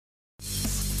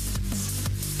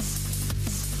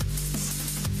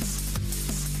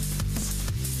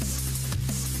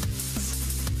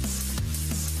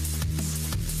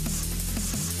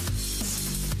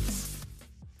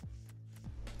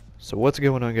So what's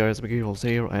going on, guys? McGee's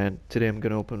here, and today I'm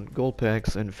gonna open gold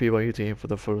packs in FIFA 18 for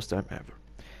the first time ever.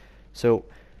 So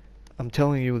I'm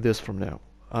telling you this from now.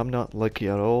 I'm not lucky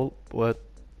at all, but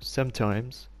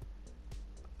sometimes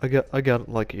I got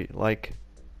lucky. Like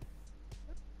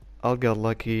I'll get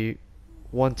lucky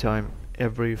one time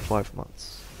every 5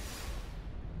 months.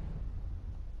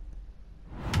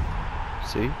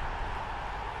 See?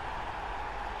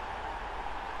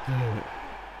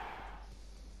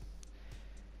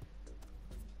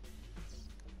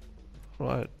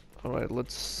 Alright,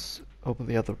 let's open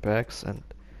the other packs and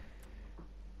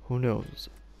who knows?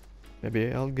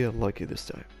 Maybe I'll get lucky this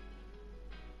time.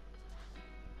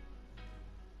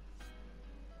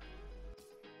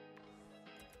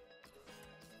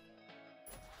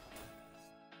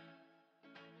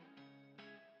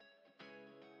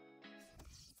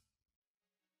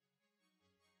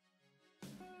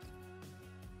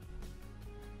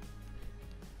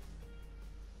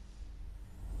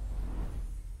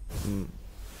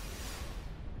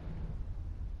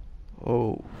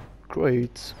 Oh,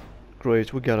 great.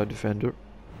 Great, we got a defender.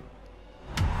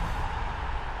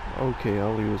 Okay,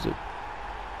 I'll use it.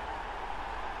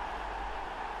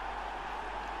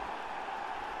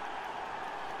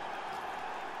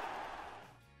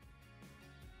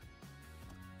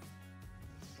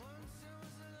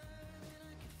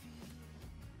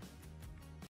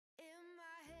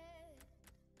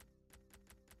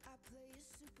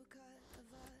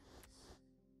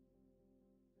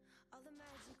 All the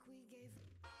magic we gave.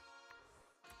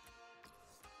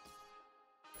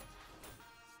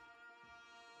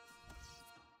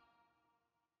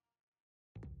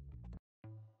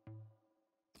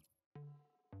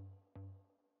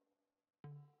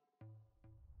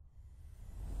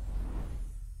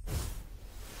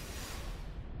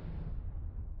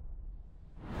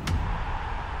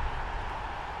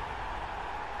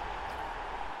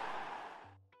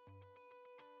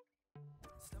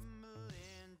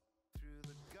 Stumbling through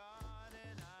the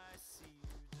garden, I see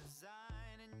you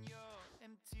design in your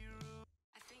empty room.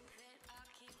 I think that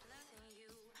I'll keep loving you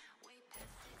way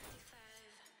past 65.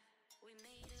 We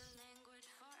made a language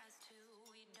for us two.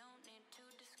 We don't need to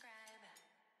describe.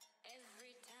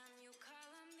 Every time you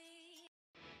call on me.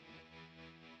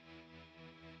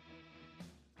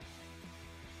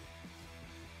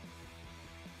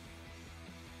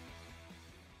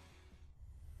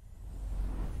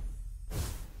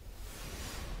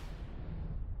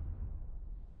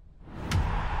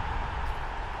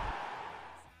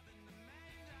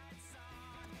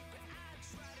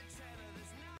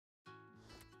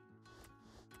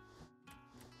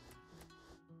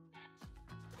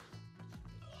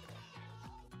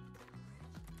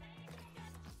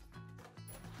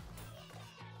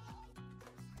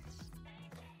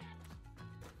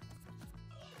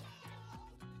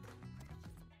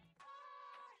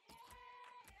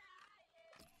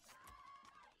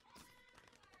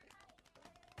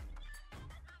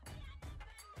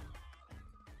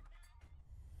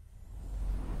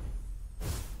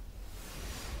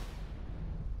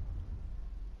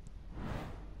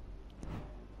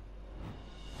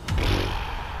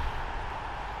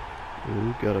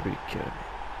 You gotta be kidding me.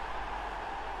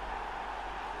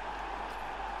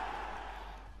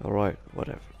 Alright,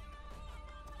 whatever.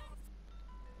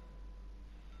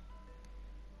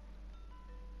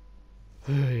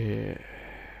 Yeah.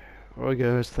 Alright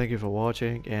guys, thank you for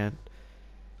watching, and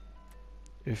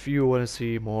if you wanna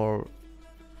see more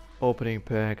opening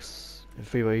packs in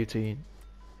FIFA 18,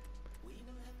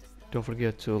 don't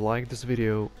forget to like this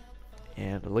video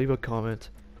and leave a comment,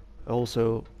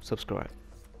 also subscribe.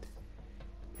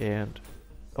 And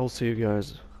I'll see you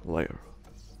guys later.